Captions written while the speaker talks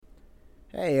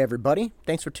Hey, everybody.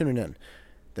 Thanks for tuning in.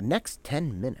 The next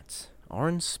 10 minutes are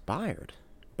inspired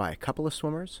by a couple of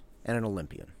swimmers and an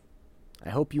Olympian. I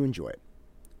hope you enjoy it.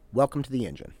 Welcome to the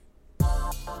engine.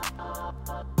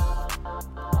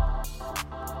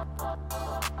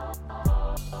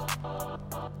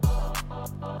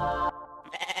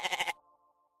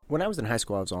 When I was in high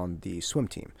school, I was on the swim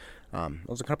team. There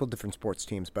was a couple of different sports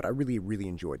teams, but I really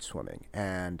enjoyed swimming.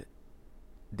 And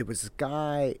there was this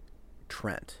guy,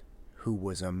 Trent, who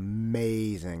was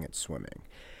amazing at swimming.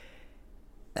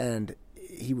 And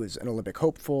he was an Olympic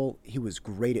hopeful. He was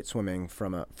great at swimming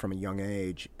from a young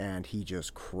age, and he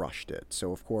just crushed it.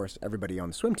 So of course, everybody on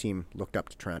the swim team looked up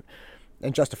to Trent,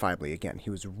 and justifiably. Again,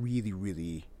 he was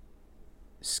really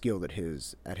skilled at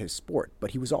his sport,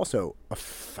 but he was also a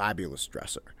fabulous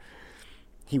dresser.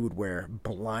 He would wear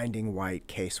blinding white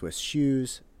K-Swiss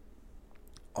shoes,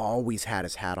 always had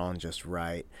his hat on just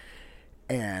right,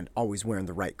 and always wearing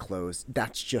the right clothes.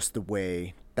 That's just the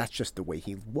way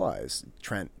he was.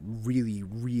 Trent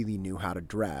really knew how to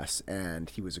dress, and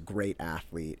he was a great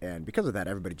athlete, and because of that,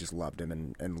 everybody just loved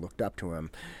him and looked up to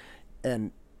him.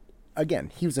 And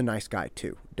again, he was a nice guy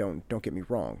too. Don't get me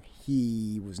wrong.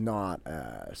 He was not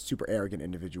a super arrogant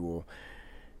individual.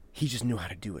 He just knew how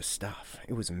to do his stuff.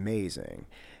 It was amazing.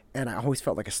 And I always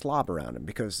felt like a slob around him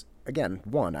because, again,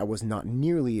 one, I was not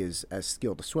nearly as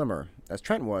skilled a swimmer as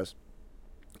Trent was,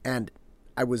 and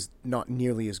I was not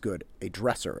nearly as good a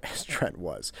dresser as Trent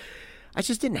was. I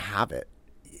just didn't have it.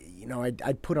 You know,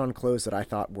 I'd put on clothes that I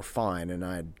thought were fine, and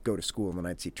I'd go to school, and then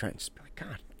I'd see Trent just be like,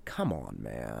 God, come on,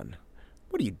 man.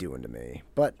 What are you doing to me?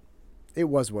 But it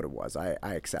was what it was. I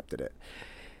accepted it.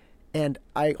 And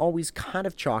I always kind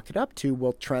of chalked it up to,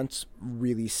 well, Trent's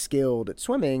really skilled at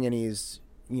swimming, and he's,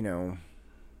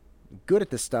 good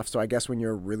at this stuff. So I guess when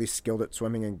you're really skilled at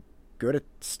swimming and good at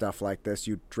stuff like this,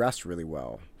 you dress really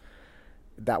well.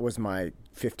 That was my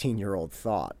 15-year-old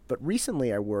thought. But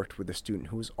recently I worked with a student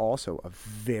who was also a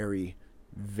very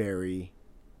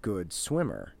good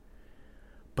swimmer.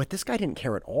 But this guy didn't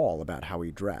care at all about how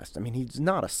he dressed. I mean, he's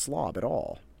not a slob at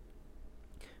all.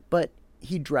 But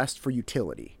he dressed for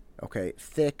utility, okay?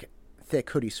 Thick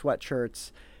hoodie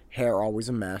sweatshirts, hair always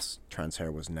a mess. Trent's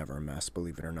hair was never a mess,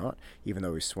 believe it or not, even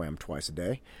though he swam twice a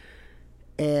day.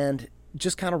 And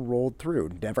just kind of rolled through.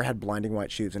 Never had blinding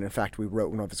white shoes. And in fact, we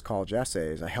wrote one of his college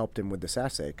essays. I helped him with this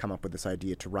essay, come up with this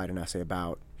idea to write an essay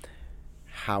about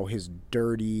how his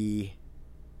dirty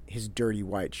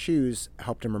white shoes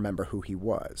helped him remember who he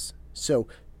was. So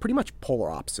pretty much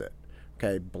polar opposite.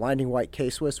 Okay, blinding white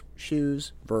K-Swiss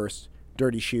shoes versus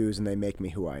dirty shoes, and they make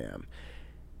me who I am.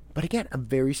 But again, a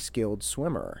very skilled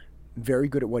swimmer, very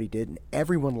good at what he did, and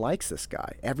everyone likes this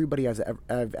guy. Everybody I've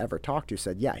ever talked to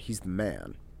said, yeah, he's the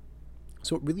man.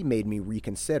 So it really made me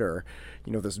reconsider,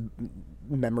 this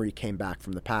memory came back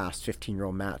from the past,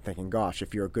 15-year-old Matt thinking, gosh,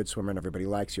 if you're a good swimmer and everybody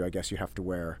likes you, I guess you have to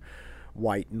wear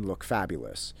white and look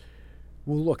fabulous.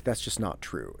 Well, look, that's just not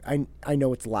true. I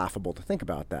know it's laughable to think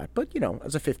about that, but,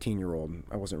 as a 15-year-old,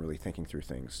 I wasn't really thinking through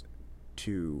things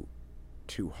too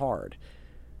hard.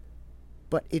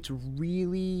 But it's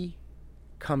really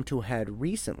come to a head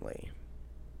recently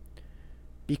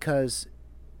because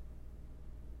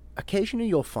occasionally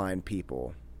you'll find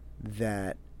people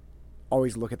that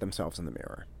always look at themselves in the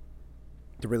mirror.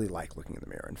 They really like looking in the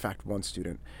mirror. In fact, one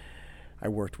student I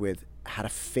worked with had a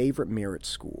favorite mirror at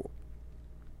school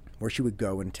where she would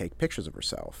go and take pictures of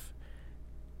herself.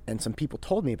 And some people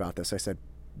told me about this. I said,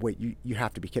 wait, you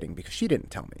have to be kidding, because she didn't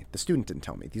tell me. The student didn't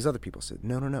tell me. These other people said,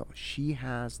 no. She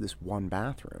has this one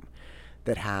bathroom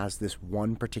that has this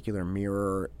one particular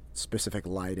mirror, specific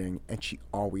lighting, and she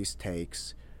always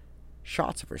takes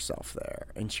shots of herself there.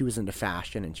 And she was into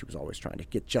fashion, and she was always trying to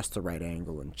get just the right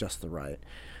angle and just the right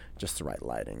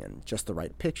lighting and just the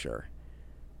right picture.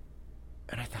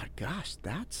 And I thought, gosh,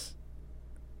 that's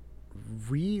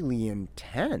really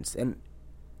intense. And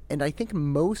I think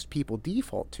most people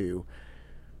default to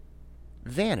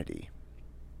vanity.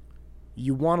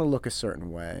 You want to look a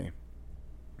certain way.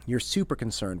 You're super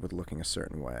concerned with looking a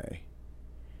certain way.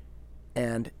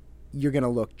 And you're going to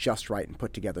look just right and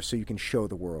put together so you can show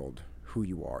the world who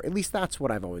you are. At least that's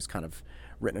what I've always kind of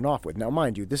written it off with. Now,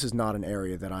 mind you, this is not an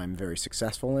area that I'm very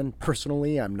successful in.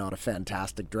 Personally, I'm not a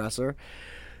fantastic dresser.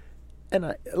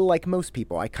 And like most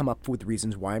people, I come up with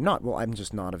reasons why I'm not. Well, I'm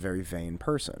just not a very vain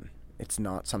person. It's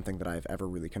not something that I've ever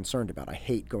really concerned about. I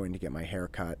hate going to get my hair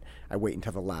cut. I wait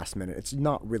until the last minute. It's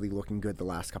not really looking good the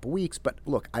last couple weeks, but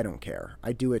look, I don't care.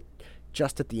 I do it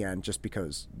just at the end just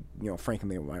because,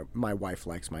 frankly, my wife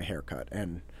likes my haircut.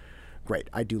 And great,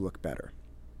 I do look better.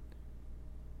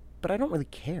 But I don't really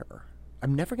care.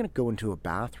 I'm never going to go into a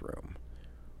bathroom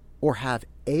or have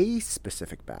a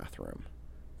specific bathroom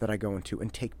that I go into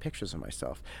and take pictures of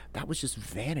myself. That was just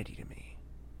vanity to me.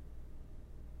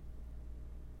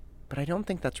 But I don't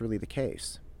think that's really the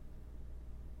case.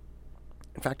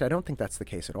 In fact, I don't think that's the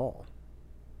case at all.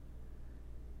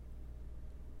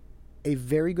 A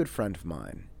very good friend of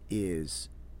mine is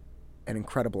an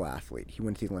incredible athlete. He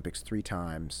went to the Olympics 3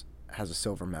 times, has a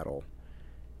silver medal,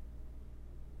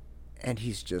 and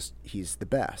he's the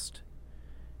best.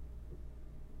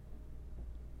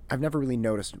 I've never really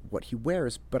noticed what he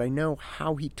wears, but I know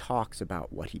how he talks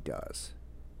about what he does,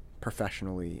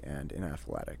 professionally and in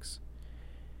athletics.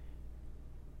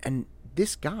 And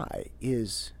this guy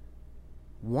is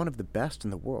one of the best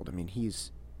in the world. I mean,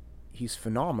 he's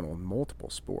phenomenal in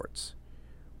multiple sports.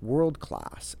 World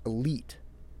class, elite.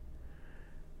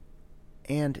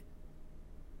 And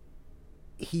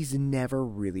he's never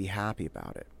really happy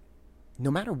about it.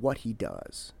 No matter what he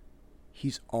does,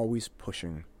 he's always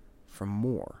pushing for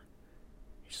more.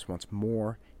 He just wants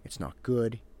more. It's not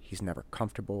good. He's never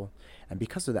comfortable. And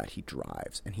because of that, he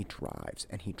drives and he drives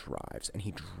and he drives and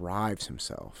he drives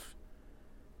himself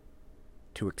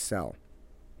to excel.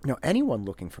 Now, anyone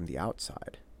looking from the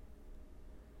outside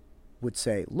would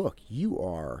say, look, you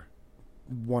are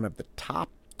one of the top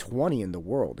 20 in the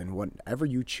world, and whatever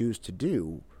you choose to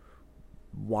do,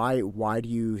 why do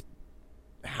you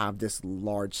have this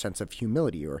large sense of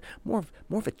humility, or more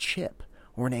of a chip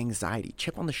or an anxiety?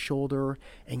 Chip on the shoulder,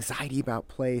 anxiety about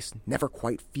place, never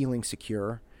quite feeling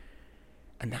secure.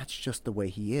 And that's just the way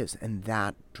he is, and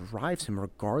that drives him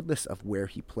regardless of where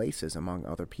he places among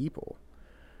other people,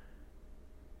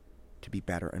 to be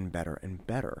better and better and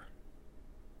better.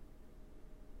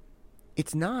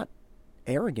 It's not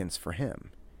arrogance for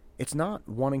him. It's not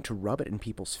wanting to rub it in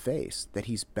people's face that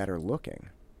he's better looking.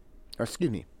 Or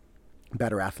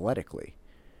better athletically.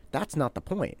 That's not the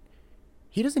point.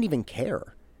 He doesn't even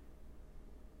care.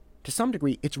 To some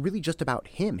degree, it's really just about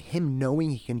him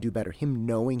knowing he can do better, him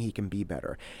knowing he can be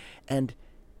better. And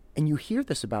you hear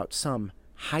this about some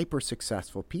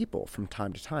hyper-successful people from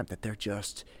time to time, that they're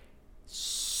just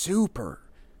super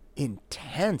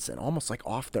intense and almost like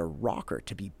off their rocker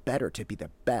to be better, to be the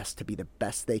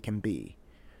best they can be.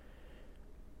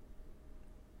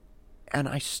 And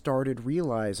I started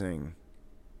realizing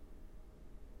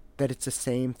that it's the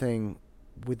same thing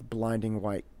with blinding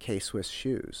white K-Swiss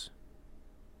shoes.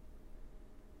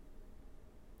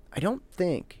 I don't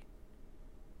think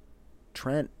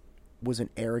Trent was an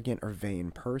arrogant or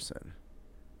vain person.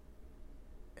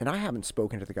 And I haven't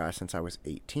spoken to the guy since I was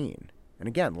 18. And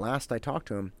again, last I talked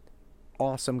to him,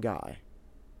 awesome guy.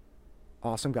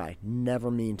 Awesome guy.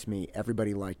 Never mean to me.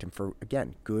 Everybody liked him for,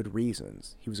 again, good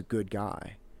reasons. He was a good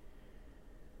guy.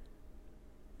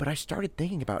 But I started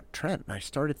thinking about Trent, and I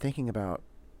started thinking about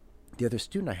the other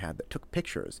student I had that took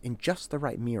pictures in just the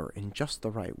right mirror, in just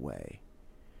the right way.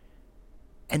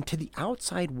 And to the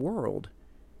outside world,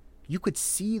 you could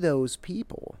see those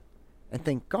people and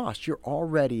think, gosh, your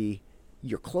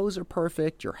clothes are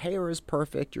perfect, your hair is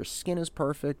perfect, your skin is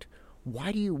perfect. Why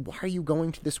are you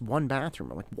going to this one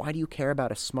bathroom? Or like, why do you care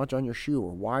about a smudge on your shoe?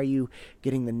 Or why are you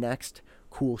getting the next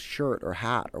cool shirt or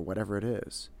hat or whatever it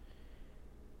is?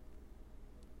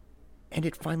 And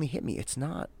it finally hit me. It's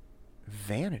not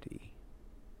vanity.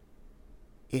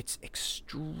 It's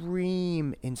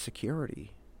extreme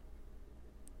insecurity.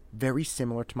 Very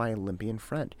similar to my Olympian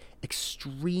friend.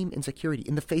 Extreme insecurity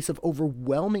in the face of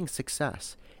overwhelming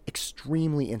success.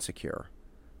 Extremely insecure.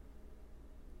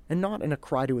 And not in a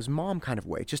cry to his mom kind of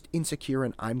way. Just insecure,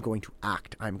 and I'm going to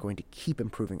act. I'm going to keep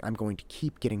improving. I'm going to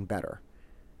keep getting better.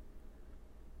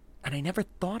 And I never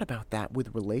thought about that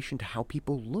with relation to how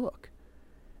people look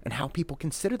and how people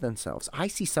consider themselves. I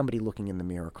see somebody looking in the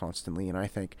mirror constantly, and I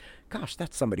think, gosh,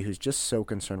 that's somebody who's just so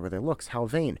concerned with their looks. How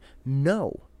vain.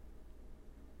 No.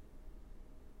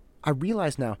 I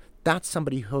realize now that's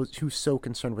somebody who's so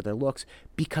concerned with their looks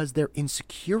because they're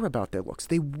insecure about their looks.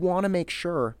 They want to make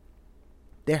sure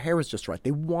their hair is just right.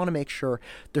 They want to make sure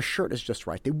their shirt is just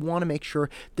right. They want to make sure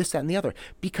this, that, and the other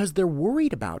because they're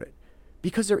worried about it,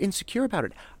 because they're insecure about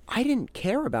it. I didn't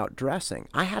care about dressing.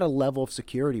 I had a level of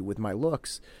security with my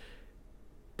looks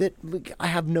that I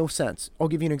have no sense. I'll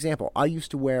give you an example. I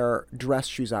used to wear dress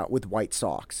shoes out with white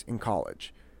socks in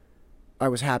college. I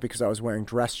was happy because I was wearing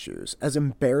dress shoes. As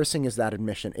embarrassing as that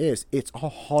admission is, it's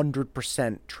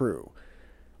 100% true.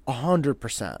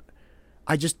 100%.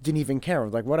 I just didn't even care. I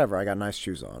was like, whatever, I got nice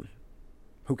shoes on.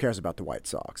 Who cares about the white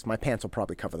socks? My pants will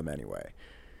probably cover them anyway.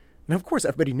 And of course,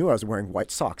 everybody knew I was wearing white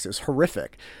socks. It was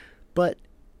horrific. But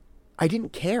I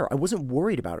didn't care. I wasn't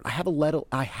worried about it.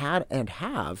 I had and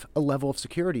have a level of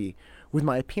security with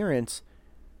my appearance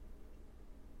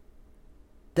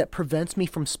that prevents me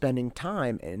from spending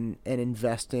time and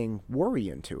investing worry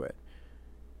into it.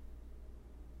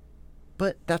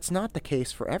 But that's not the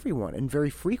case for everyone. And very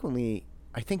frequently,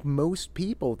 I think most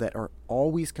people that are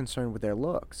always concerned with their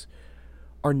looks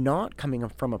are not coming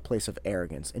from a place of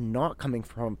arrogance and not coming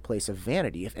from a place of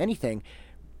vanity. If anything,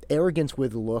 arrogance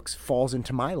with looks falls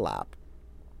into my lap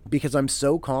because I'm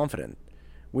so confident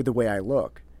with the way I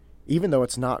look, even though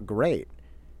it's not great.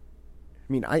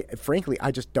 I mean, frankly,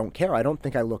 I just don't care. I don't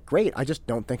think I look great. I just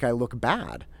don't think I look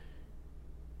bad.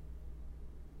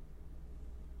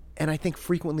 And I think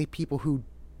frequently people who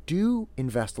do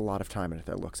invest a lot of time into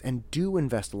their looks and do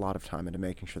invest a lot of time into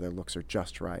making sure their looks are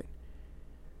just right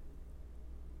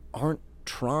aren't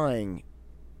trying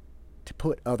to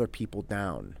put other people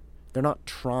down. They're not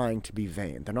trying to be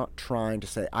vain. They're not trying to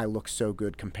say, I look so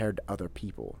good compared to other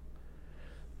people.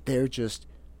 They're just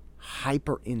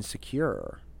hyper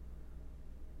insecure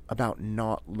about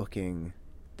not looking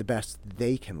the best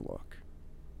they can look.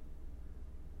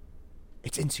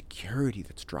 It's insecurity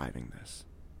that's driving this.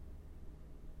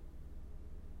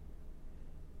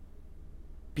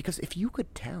 Because if you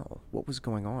could tell what was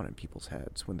going on in people's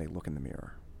heads when they look in the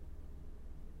mirror,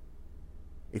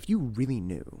 if you really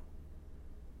knew,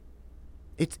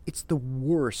 it's the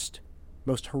worst,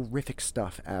 most horrific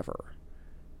stuff ever.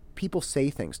 People say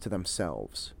things to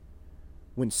themselves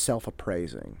when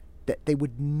self-appraising that they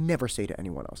would never say to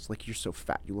anyone else. Like, you're so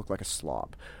fat, you look like a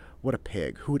slob. What a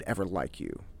pig, who would ever like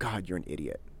you? God, you're an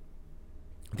idiot.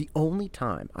 The only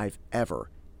time I've ever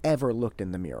looked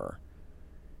in the mirror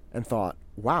and thought,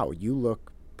 wow, you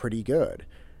look pretty good,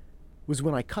 was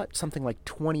when I cut something like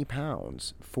 20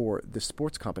 pounds for the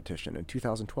sports competition in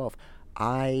 2012.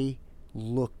 I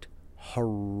looked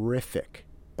horrific,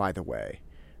 by the way.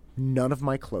 None of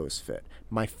my clothes fit.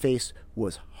 My face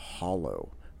was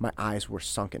hollow. My eyes were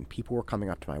sunken. People were coming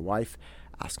up to my wife,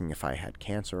 asking if I had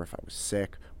cancer, if I was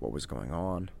sick, what was going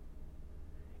on.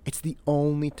 It's the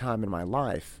only time in my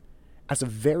life, as a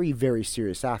very, very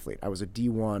serious athlete. I was a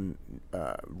D1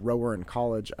 rower in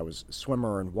college. I was a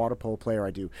swimmer and water polo player.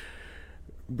 I do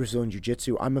Brazilian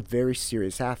Jiu-Jitsu. I'm a very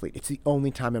serious athlete. It's the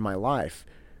only time in my life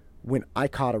when I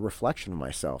caught a reflection of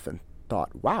myself and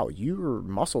thought, wow, your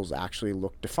muscles actually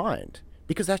look defined.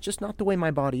 Because that's just not the way my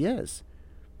body is.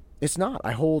 It's not.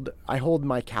 I hold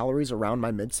my calories around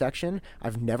my midsection.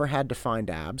 I've never had defined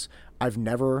abs. I've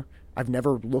never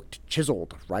looked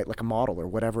chiseled, right, like a model or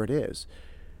whatever it is.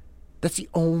 That's the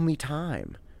only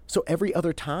time. So every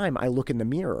other time I look in the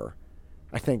mirror,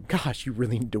 I think, gosh, you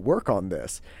really need to work on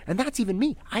this. And that's even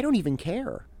me. I don't even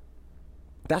care.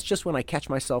 That's just when I catch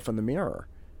myself in the mirror.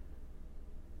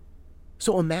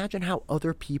 So imagine how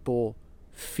other people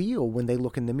feel when they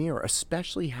look in the mirror,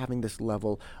 especially having this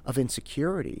level of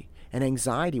insecurity and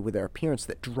anxiety with their appearance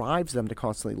that drives them to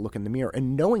constantly look in the mirror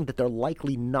and knowing that they're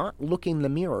likely not looking in the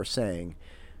mirror saying,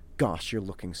 gosh, you're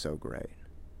looking so great.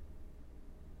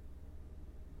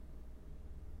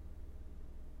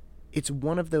 It's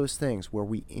one of those things where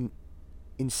we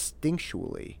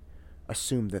instinctually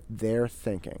assume that they're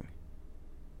thinking,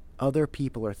 other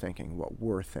people are thinking what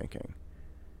we're thinking.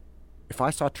 If I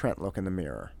saw Trent look in the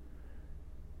mirror,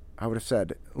 I would have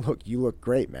said, look, you look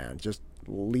great, man. Just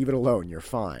leave it alone. You're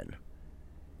fine.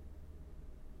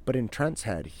 But in Trent's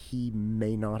head, he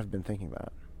may not have been thinking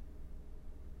that.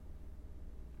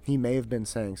 He may have been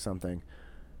saying something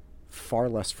far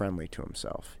less friendly to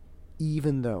himself,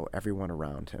 even though everyone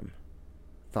around him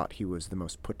thought he was the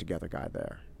most put-together guy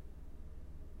there.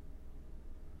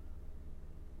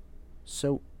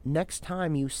 So next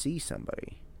time you see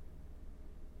somebody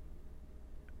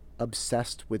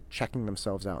obsessed with checking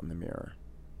themselves out in the mirror,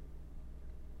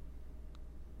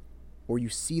 or you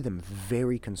see them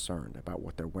very concerned about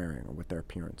what they're wearing or what their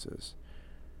appearance is,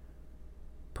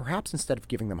 perhaps instead of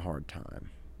giving them a hard time,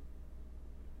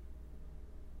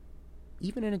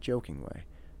 even in a joking way,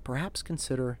 perhaps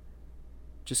consider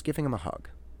just giving them a hug.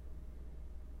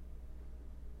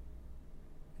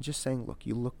 And just saying, look,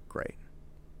 you look great.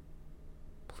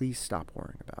 Please stop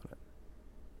worrying about it.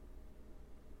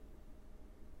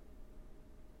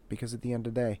 Because at the end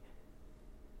of the day,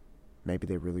 maybe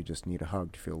they really just need a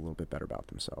hug to feel a little bit better about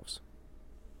themselves.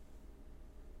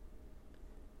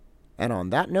 And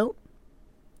on that note,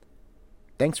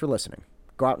 thanks for listening.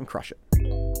 Go out and crush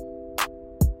it.